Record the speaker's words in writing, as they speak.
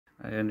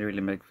I only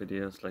really make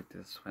videos like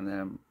this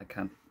when I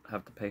can't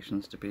have the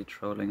patience to be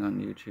trolling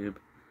on YouTube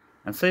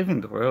and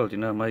saving the world. You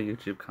know, my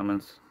YouTube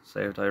comments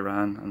saved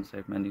Iran and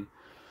saved many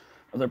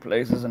other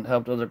places and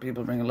helped other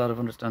people bring a lot of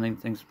understanding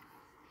to things.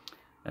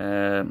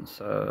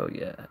 So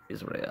yeah,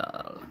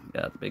 Israel,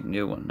 yeah, the big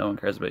new one. No one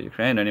cares about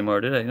Ukraine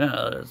anymore, do they?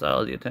 No, there's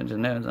all the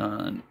attention now is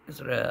on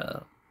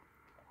Israel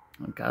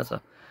and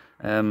Gaza.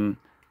 Um,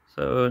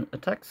 so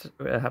attacks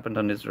happened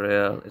on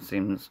Israel. It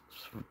seems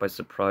by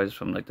surprise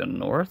from like the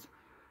north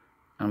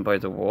and by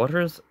the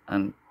waters,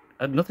 and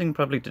had nothing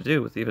probably to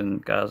do with even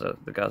Gaza,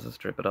 the Gaza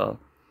Strip at all.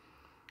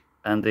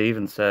 And they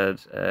even said,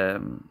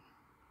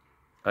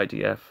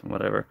 IDF,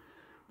 whatever,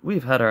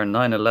 we've had our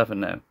 9/11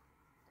 now.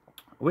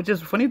 Which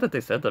is funny that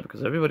they said that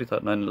because everybody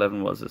thought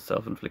 9/11 was a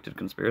self-inflicted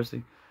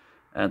conspiracy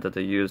and that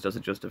they used as a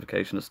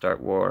justification to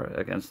start war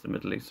against the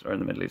Middle East, or in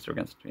the Middle East, or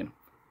against,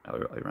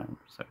 Iran.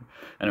 Sorry.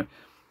 Anyway,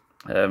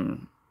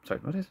 sorry,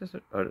 what is this?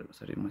 Oh,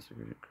 sorry, my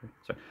security.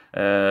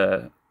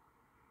 Sorry.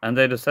 And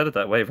they just said it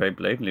that way very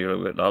blatantly.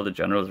 All the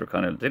generals were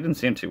they didn't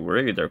seem too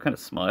worried. They were kind of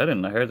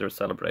smiling. I heard there were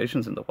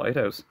celebrations in the White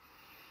House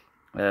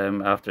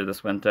after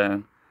this went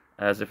down,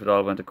 as if it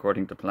all went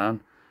according to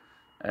plan.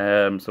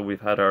 So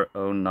we've had our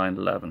own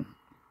 9/11.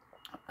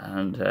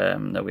 And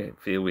now we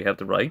feel we have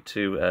the right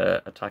to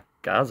attack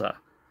Gaza,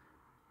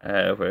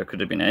 where it could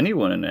have been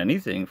anyone and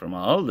anything from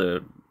all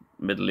the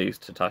Middle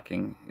East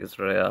attacking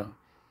Israel,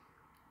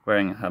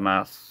 wearing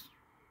Hamas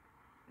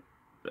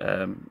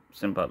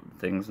symbol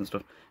things and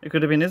stuff. It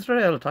could have been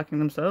Israel attacking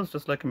themselves,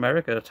 just like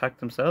America attacked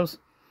themselves.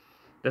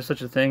 There's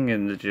such a thing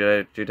in the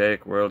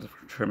Judaic world of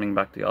trimming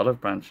back the olive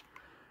branch.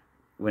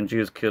 When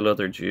Jews kill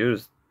other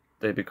Jews,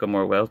 they become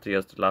more wealthy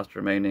as the last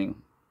remaining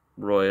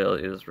royal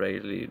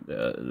Israeli.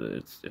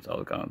 It's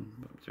all gone,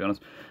 to be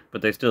honest.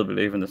 But they still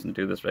believe in this and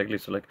do this regularly.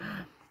 So like,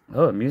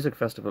 oh, a music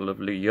festival of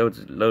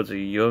loads of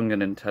young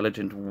and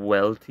intelligent,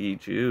 wealthy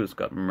Jews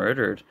got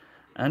murdered.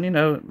 And,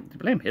 they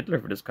blame Hitler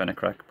for this kind of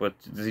crack, but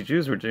the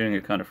Jews were doing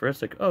it kind of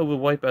first, like, oh, we'll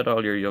wipe out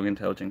all your young,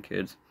 intelligent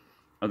kids,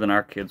 and then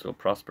our kids will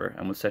prosper,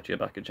 and we'll set you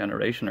back a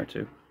generation or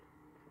two.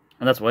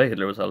 And that's why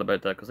Hitler was all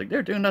about that, because, like,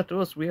 they're doing that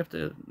to us, we have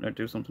to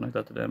do something like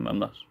that to them. I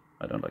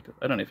don't like it.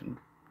 I don't even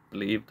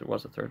believe there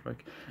was a Third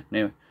Reich.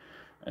 Anyway,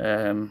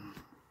 I'm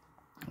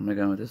going to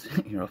go with this.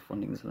 You're off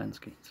funding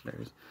Zelensky. It's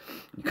hilarious.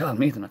 You call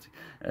me the Nazi.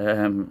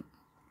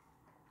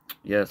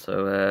 Yeah,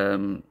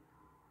 so,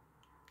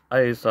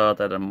 I saw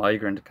that a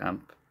migrant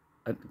camp,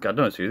 God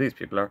knows who these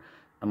people are,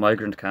 a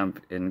migrant camp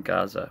in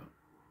Gaza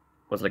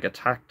was like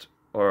attacked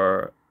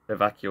or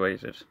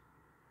evacuated.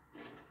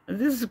 And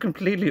this is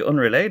completely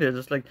unrelated.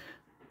 It's like,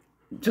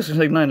 just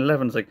like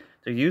 9/11, it's like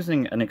they're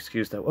using an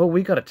excuse that, oh,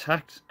 we got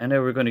attacked and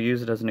now we're going to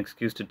use it as an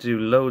excuse to do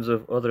loads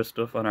of other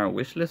stuff on our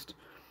wish list.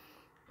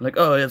 Like,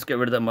 oh, let's get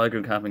rid of that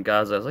migrant camp in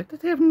Gaza. I was like,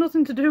 they have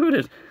nothing to do with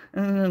it.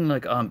 And then,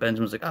 like,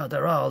 Benjamin's like, oh,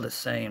 they're all the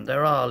same.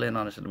 They're all in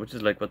on it. Which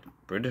is like what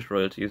British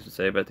royalty used to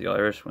say about the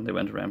Irish when they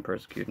went around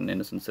persecuting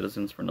innocent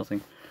citizens for nothing.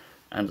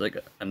 And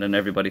then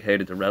everybody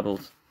hated the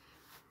rebels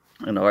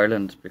in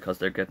Ireland because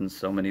they're getting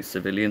so many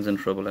civilians in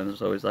trouble. And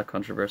there's always that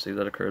controversy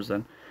that occurs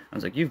then. And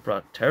it's like, you've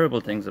brought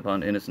terrible things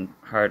upon innocent,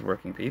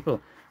 hard-working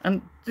people.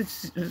 And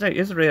it's like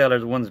Israel are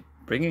the ones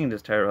bringing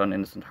this terror on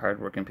innocent,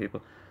 hard-working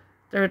people.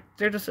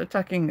 They're just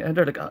attacking, and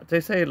they're like,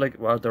 they say like,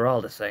 well, they're all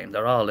the same,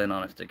 they're all in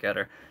on it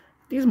together.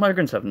 These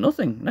migrants have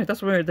nothing. Like,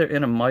 that's where they're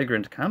in a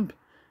migrant camp.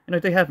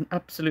 They have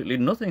absolutely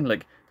nothing.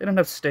 Like, they don't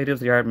have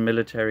state-of-the-art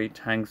military,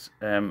 tanks,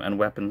 and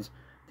weapons.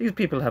 These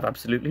people have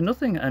absolutely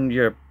nothing, and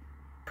you're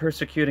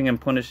persecuting and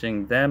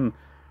punishing them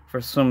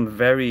for some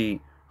very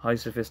high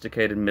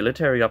sophisticated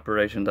military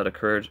operation that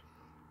occurred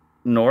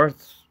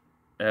north,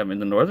 in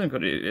the northern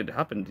country. It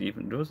happened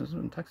even, there was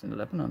an attack in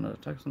Lebanon, an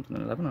attack something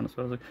in Lebanon as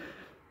well. Like,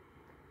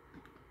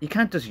 you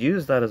can't just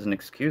use that as an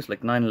excuse,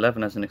 like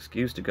 9/11 as an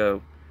excuse to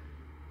go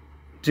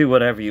do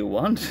whatever you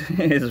want,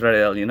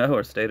 Israel,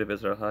 or State of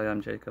Israel. Hi,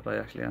 I'm Jacob. I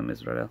actually am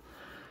Israel.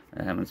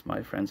 It's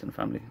my friends and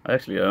family. I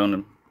actually own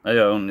them. I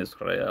own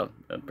Israel.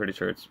 I'm pretty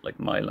sure it's like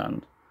my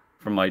land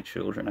for my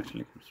children,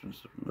 actually. It's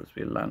supposed to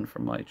be a land for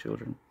my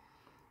children.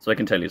 So I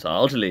can tell you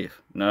all to leave.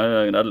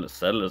 No, I'm not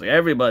settle. It's like,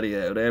 everybody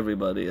out,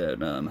 everybody out.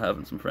 No, I'm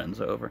having some friends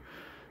over.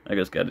 I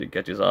just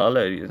get you all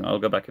out. I'll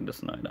go back into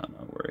tonight. No,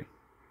 don't worry.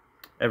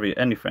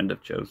 Any friend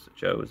of Joe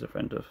is a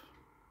friend of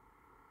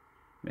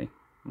me.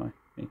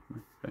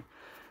 Okay.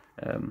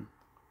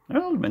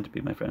 They're all meant to be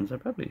my friends. I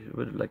probably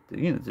would have liked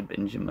the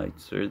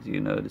Benjamites or the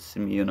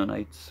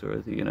Simeonites or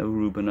the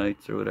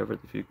Reubenites or whatever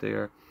the fuck they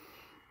are,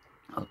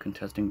 all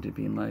contesting to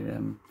be my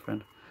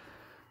friend.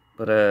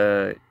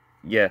 But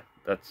yeah,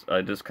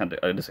 I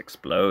just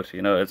explode.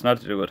 It's not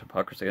to do with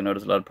hypocrisy. I know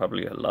there's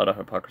probably a lot of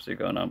hypocrisy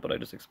going on, but I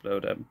just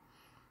explode.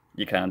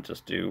 You can't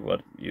just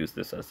use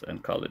this as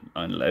and call it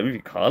 9/11. If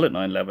you call it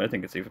 9/11, I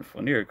think it's even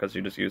funnier because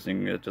you're just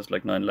using it just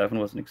like 9/11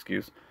 was an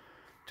excuse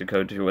to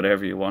go do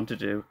whatever you want to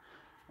do.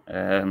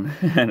 And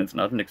it's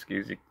not an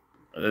excuse.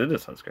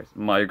 This sounds crazy.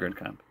 Migrant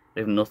camp. They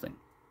have nothing.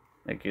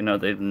 Like,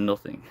 they have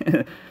nothing.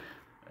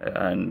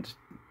 And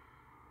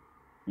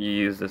you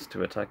use this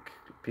to attack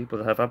people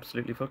that have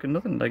absolutely fucking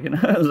nothing. Like,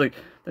 I was like,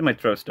 they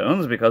might throw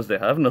stones because they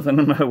have nothing,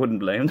 and I wouldn't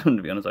blame them,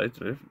 to be honest.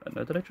 Did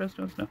I throw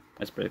stones? No,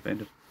 I spray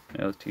painted.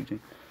 I was teaching.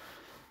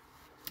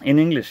 In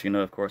English,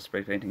 of course,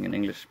 spray painting in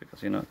English,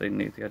 because, they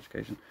need the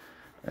education.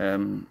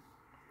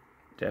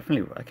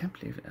 Definitely, I can't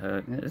believe it.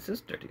 It's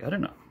just dirty. I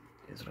don't know.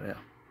 Israel.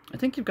 I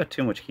think you've got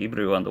too much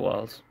Hebrew on the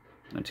walls,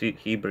 and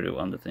Hebrew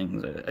on the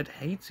things. I'd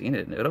hate seeing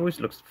it. It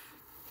always looks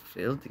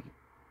filthy,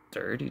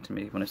 dirty to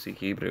me when I see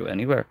Hebrew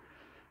anywhere.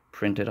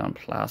 Printed on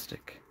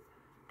plastic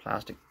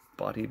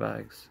body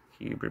bags.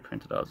 Hebrew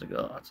printed. I was like,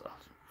 oh, that's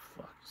awesome.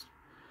 Fuck.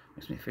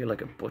 Makes me feel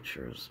like a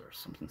butcher's or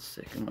something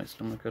sick in my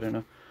stomach. I don't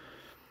know.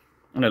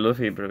 And I love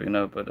Hebrew,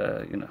 but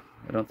I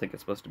don't think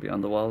it's supposed to be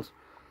on the walls.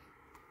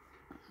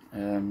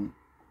 So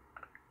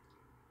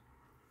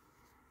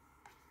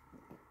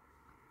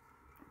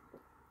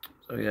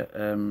yeah,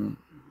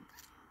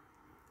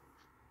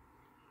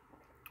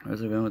 where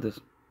was I going with this?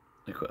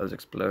 I was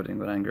exploding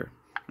with anger.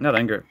 Not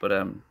anger, but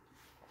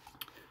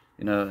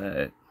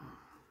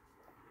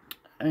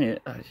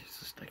it's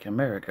just like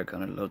America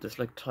kind of love this,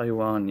 like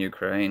Taiwan,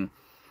 Ukraine,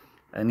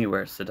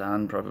 anywhere,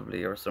 Sudan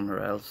probably, or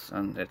somewhere else,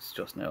 and it's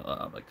just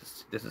now like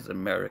this is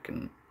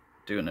American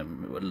doing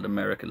what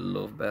America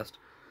love best.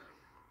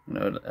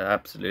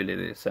 Absolutely,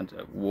 they sent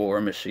a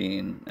war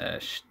machine,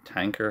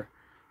 tanker,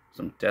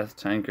 some death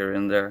tanker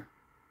in there.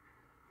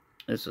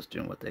 It's just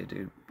doing what they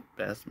do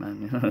best,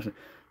 man.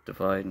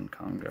 Divide and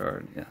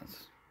conquer.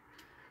 Yes.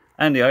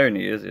 And the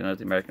irony is, the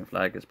American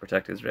flag is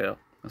protect Israel.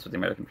 That's what the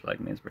American flag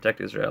means: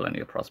 protect Israel, and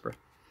you'll prosper.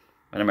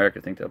 And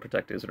America think they'll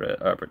protect Israel,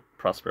 or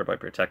prosper by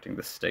protecting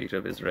the state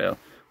of Israel.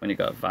 When you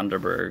got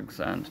Vanderbergs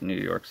and New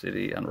York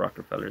City and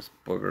Rockefellers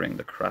buggering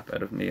the crap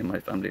out of me and my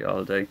family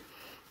all day,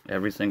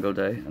 every single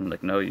day, and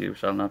like, no, you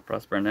shall not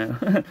prosper now.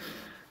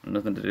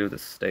 Nothing to do with the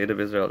state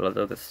of Israel,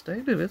 although the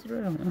state of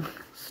Israel,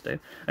 state.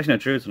 Actually, no,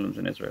 Jerusalem's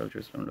in Israel.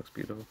 Jerusalem looks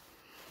beautiful.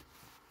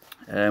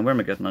 Where am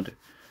I getting onto?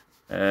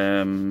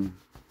 The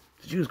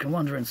Jews can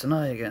wander in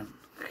Sinai again.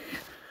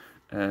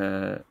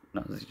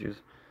 Not the Jews.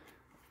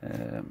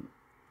 I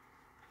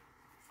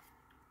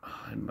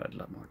had a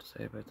lot more to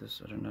say about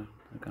this. I don't know.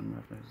 I can't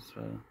remember.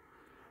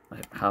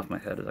 Half my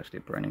head is actually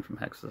burning from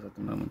hexes at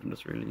the moment. I'm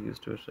just really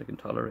used to it. I can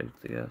tolerate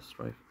the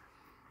strife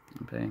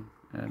and pain.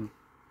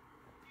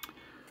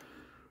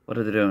 What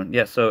are they doing?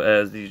 Yeah,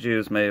 so the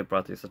Jews may have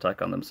brought this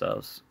attack on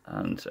themselves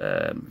and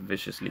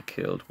viciously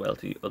killed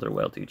other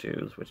wealthy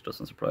Jews, which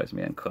doesn't surprise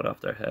me, and cut off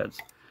their heads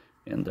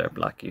in their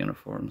black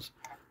uniforms,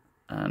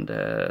 and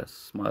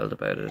smiled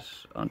about it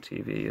on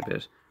TV a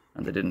bit,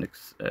 and they didn't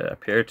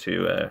appear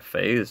to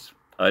phased.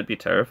 I'd be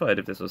terrified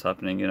if this was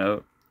happening.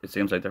 It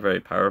seems like they're very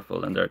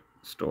powerful, and they're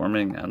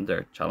storming and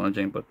they're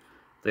challenging, but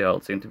they all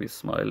seem to be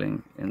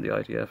smiling in the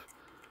IDF.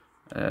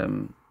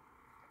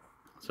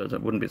 So I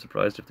wouldn't be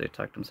surprised if they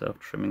attacked themselves,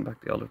 trimming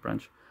back the olive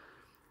branch,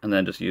 and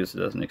then just used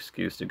it as an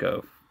excuse to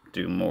go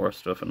do more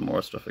stuff and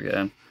more stuff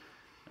again.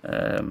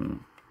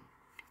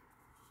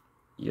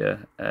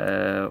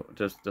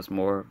 Just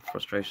more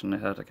frustration I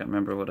had. I can't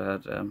remember what I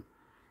had. There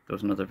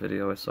was another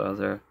video I saw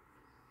there.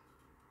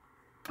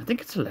 I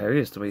think it's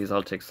hilarious the way he's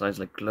all take sides,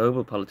 like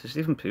global politicians,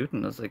 even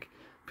Putin. It's like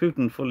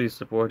Putin fully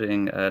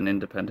supporting an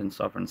independent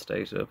sovereign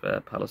state of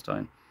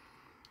Palestine.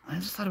 I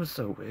just thought it was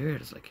so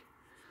weird. It's like,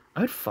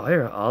 I'd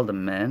fire all the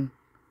men,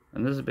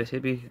 and this is a bit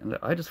hippie, and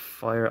I just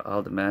fire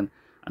all the men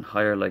and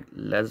hire like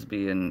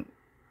lesbian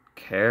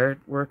care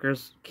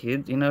workers,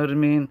 kids, you know what I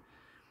mean?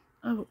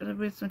 Oh, I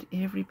just want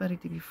everybody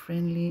to be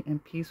friendly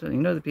and peaceful.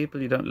 The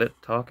people you don't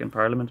let talk in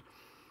Parliament,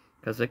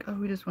 because like,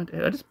 oh, I just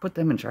put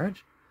them in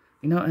charge,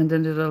 and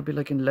then they'll be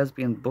like in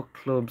lesbian book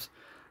clubs,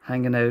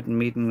 hanging out and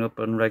meeting up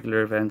on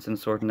regular events and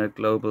sorting out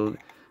global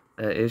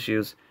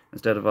issues,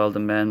 instead of all the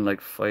men like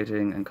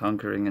fighting and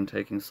conquering and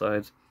taking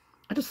sides.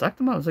 I just sacked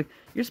them all. I was like,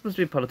 you're supposed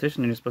to be a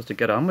politician and you're supposed to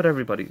get on with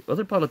everybody.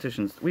 Other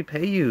politicians, we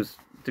pay you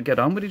to get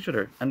on with each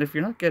other. And if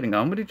you're not getting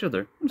on with each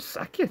other, I'll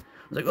sack you. I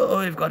was like, oh,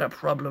 I've got a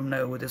problem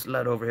now with this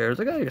lad over here. I was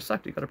like, oh, you're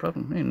sacked. You got a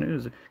problem.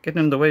 Is it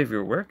getting in the way of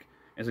your work?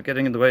 Is it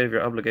getting in the way of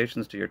your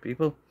obligations to your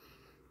people?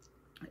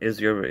 Is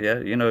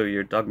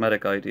your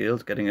dogmatic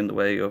ideals getting in the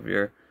way of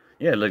your,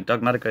 like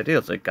dogmatic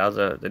ideals, like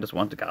Gaza. They just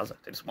want Gaza.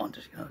 They just want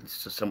it.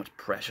 It's just so much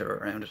pressure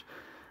around it.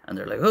 And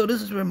they're like, oh,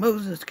 this is where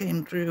Moses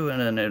came through. And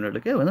then they're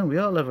like, yeah, well, then we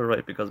all have a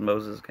right, because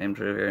Moses came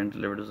through here and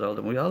delivered us all.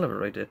 And we all have a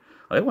right to,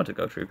 I want to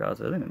go through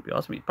Gaza. I think it'd be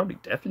awesome. He probably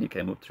definitely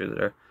came up through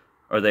there.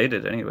 Or they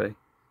did anyway.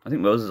 I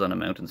think Moses on a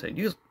mountain saying,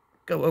 you just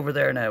go over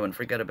there now and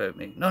forget about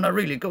me. No, not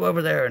really. Go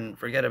over there and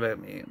forget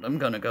about me. I'm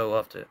going to go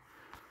off to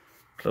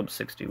Club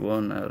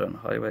 61 out on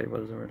highway,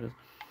 whatever it is.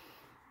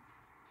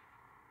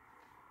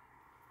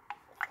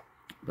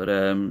 But,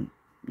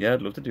 yeah,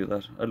 I'd love to do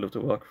that. I'd love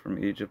to walk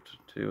from Egypt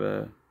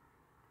to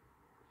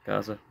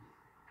Gaza.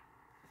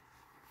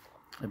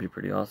 That'd be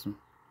pretty awesome.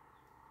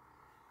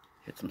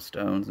 Hit some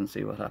stones and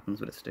see what happens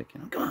with a stick.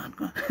 Come on,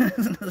 come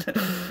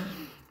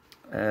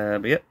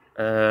on. But yeah.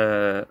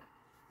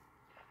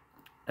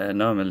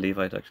 No, I'm a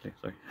Levite actually.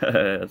 Sorry,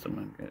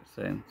 someone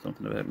saying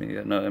something about me.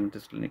 No, I'm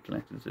distantly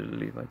connected to the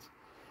Levites.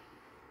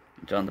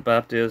 John the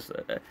Baptist,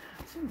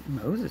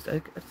 Moses.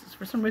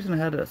 For some reason, I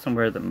had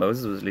somewhere that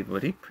Moses was Levi,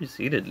 but he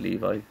preceded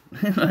Levi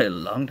a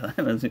long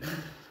time.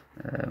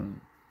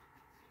 Um,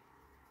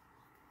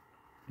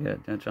 yeah,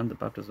 John the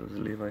Baptist was a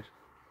Levite.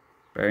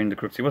 Bearing the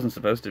crooks. He wasn't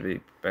supposed to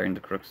be bearing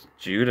the crooks.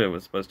 Judah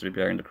was supposed to be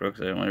bearing the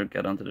crooks. I don't want to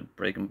get onto the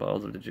breaking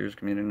balls of the Jewish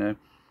community now.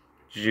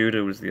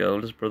 Judah was the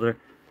oldest brother,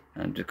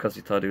 and because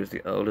he thought he was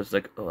the oldest,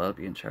 like, oh, I'll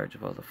be in charge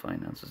of all the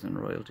finances and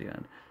royalty.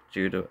 And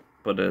Judah,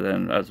 but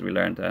then as we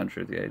learned down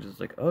through the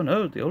ages, like, oh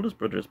no, the oldest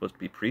brother is supposed to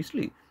be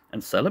priestly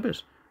and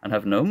celibate and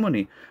have no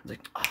money. It's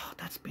like, oh,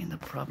 that's been the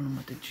problem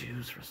with the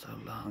Jews for so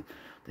long.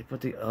 They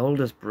put the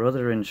oldest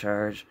brother in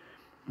charge.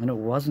 And it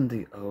wasn't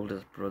the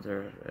oldest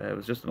brother. It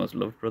was just the most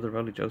loved brother.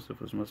 Probably Joseph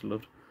was the most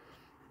loved.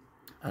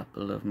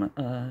 Apple of my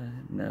eye,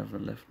 never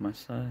left my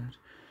side.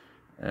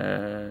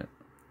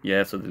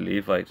 Yeah, so the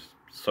Levite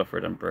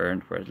suffered and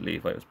burned, whereas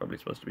Levi was probably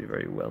supposed to be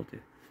very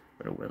wealthy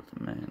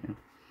man.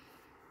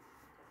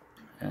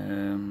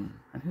 And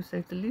who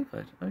saved the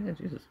Levite? Oh yeah,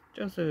 Jesus,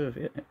 Joseph.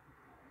 Yeah.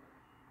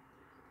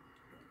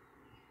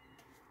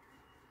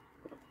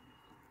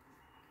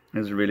 It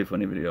was a really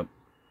funny video.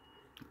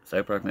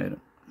 South Park made it.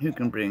 Who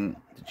can bring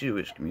the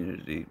Jewish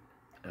community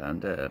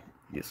and the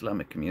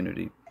Islamic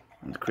community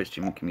and the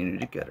Christian community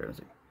together? I was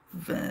like,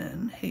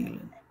 Van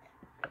Halen.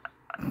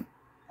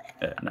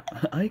 No,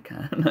 I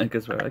can. I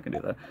guess where I can do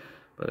that.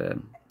 But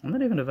I'm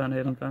not even a Van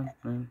Halen fan.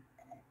 I'm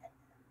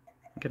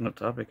getting off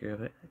topic here.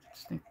 But I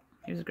just think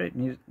he's a great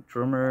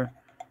drummer,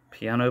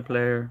 piano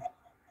player,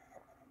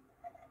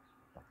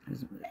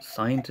 he's a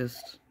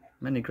scientist,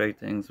 many great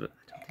things. But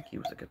I don't think he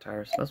was a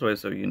guitarist. That's why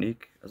he's so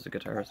unique as a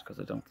guitarist, because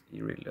I don't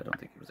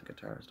think he was a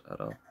guitarist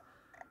at all.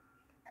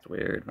 It's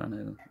weird, Van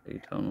Halen,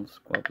 atonal,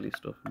 squabbly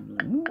stuff.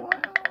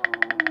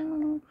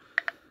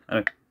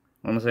 Anyway,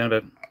 what am I saying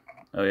about?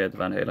 Oh yeah, the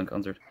Van Halen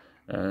concert.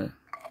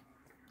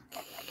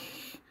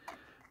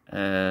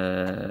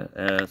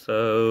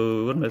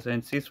 So what am I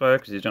saying? Ceasefire,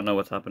 because you don't know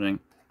what's happening,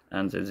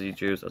 and the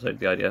Jews, sorry,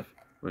 the IDF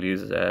will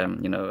use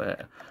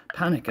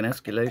panic and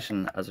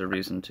escalation as a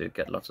reason to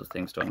get lots of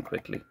things done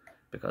quickly.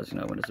 Because,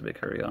 when there's a big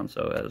hurry on,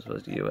 so as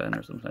opposed to UN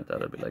or something like that,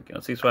 it'll be like,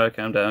 ceasefire,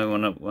 calm down, we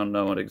want to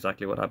know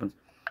exactly what happens.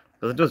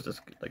 Because it does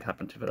just, like,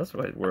 happen to, that's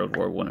why World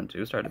War I and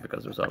 2 started,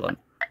 because it was all on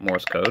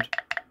Morse code.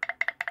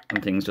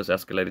 And things just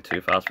escalated too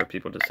fast for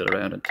people to sit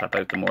around and tap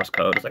out the Morse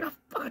code. It's like, oh,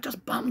 fuck, I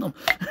just bombed them.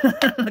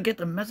 I get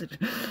the message.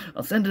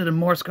 I'll send it in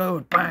Morse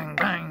code. Bang,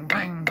 bang,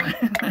 bang,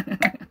 bang.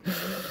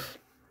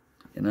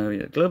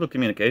 Yeah, global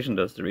communication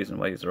does the reason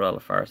why these are all a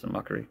farce and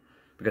mockery.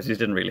 Because you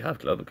didn't really have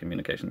global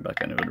communication back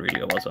then. It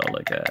really was all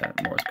like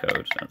Morse code.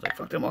 And it's like,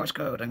 fuck the Morse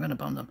code, I'm going to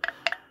bomb them.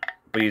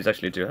 But you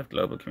actually do have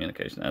global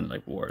communication, and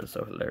like war is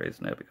so hilarious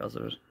now because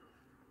of it.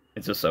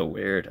 It's just so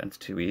weird, and it's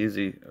too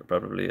easy,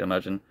 probably,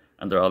 imagine.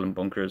 And they're all in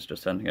bunkers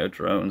just sending out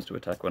drones to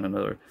attack one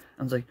another.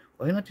 And it's like,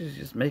 why not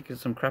just make it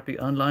some crappy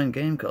online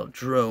game called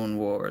Drone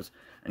Wars?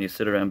 And you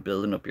sit around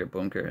building up your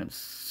bunker and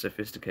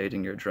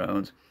sophisticating your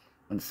drones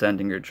and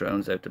sending your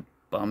drones out to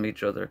bomb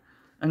each other.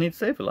 And you'd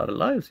save a lot of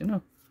lives,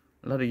 A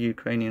lot of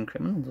Ukrainian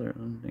criminals are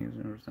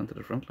sent to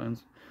the front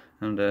lines,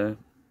 and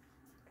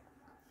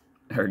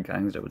our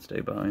gangs that would stay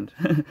behind.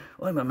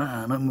 I'm a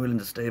man, I'm willing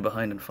to stay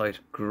behind and fight.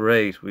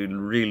 Great, we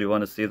really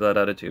want to see that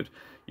attitude.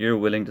 You're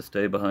willing to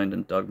stay behind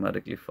and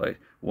dogmatically fight.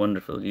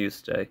 Wonderful, you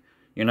stay.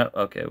 You're not,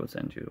 okay, we'll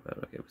send you away,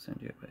 okay, we'll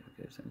send you away,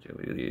 okay, we'll send you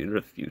away. You're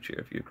the future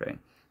of Ukraine.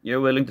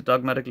 You're willing to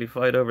dogmatically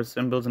fight over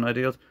symbols and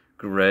ideals?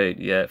 Great,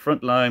 yeah,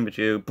 front line with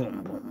you.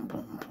 Boom, boom, boom,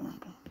 boom,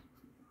 boom.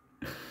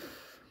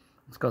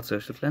 It's called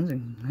social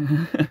cleansing.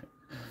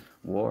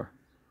 War.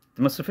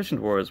 The most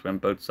sufficient war is when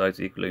both sides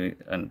equally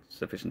and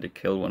sufficiently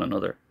kill one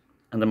another.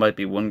 And there might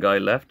be one guy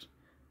left,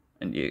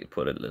 and you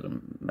put a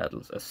little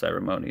medal, a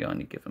ceremony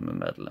on, you give him a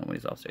medal, and when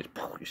he's off stage,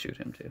 you shoot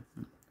him too.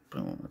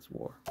 Boom, that's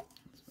war.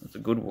 It's a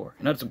good war.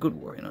 It's a good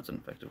war, it's an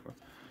effective war.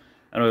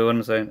 Anyway, what am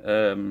I saying?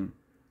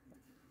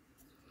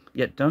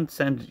 Yeah, don't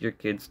send your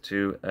kids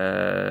to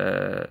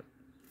a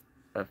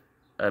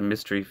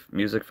mystery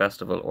music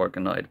festival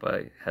organized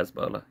by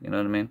Hezbollah, you know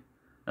what I mean?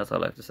 That's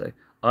all I have to say.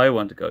 I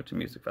want to go to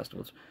music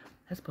festivals.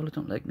 Hezbollah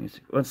don't like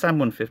music. Well, Sam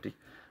 150,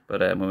 but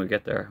when we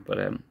get there. But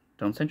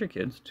don't send your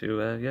kids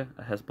to a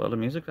Hezbollah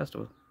music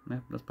festival.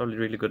 Yeah, that's probably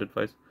really good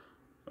advice.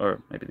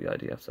 Or maybe the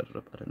IDF set it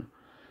up. I don't know.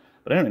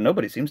 But anyway,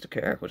 nobody seems to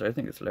care, which I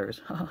think is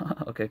hilarious.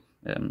 Okay,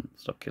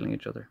 stop killing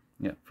each other.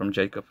 Yeah, from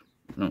Jacob.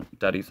 No,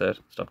 Daddy said,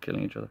 stop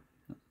killing each other.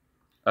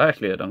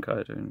 Actually, I don't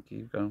care.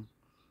 Keep going.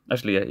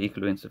 Actually, yeah,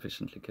 equally and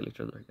sufficiently kill each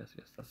other, I guess.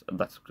 Yes,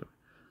 that's good.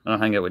 And I'll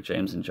hang out with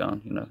James and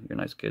John, you're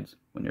nice kids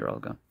when you're all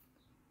gone.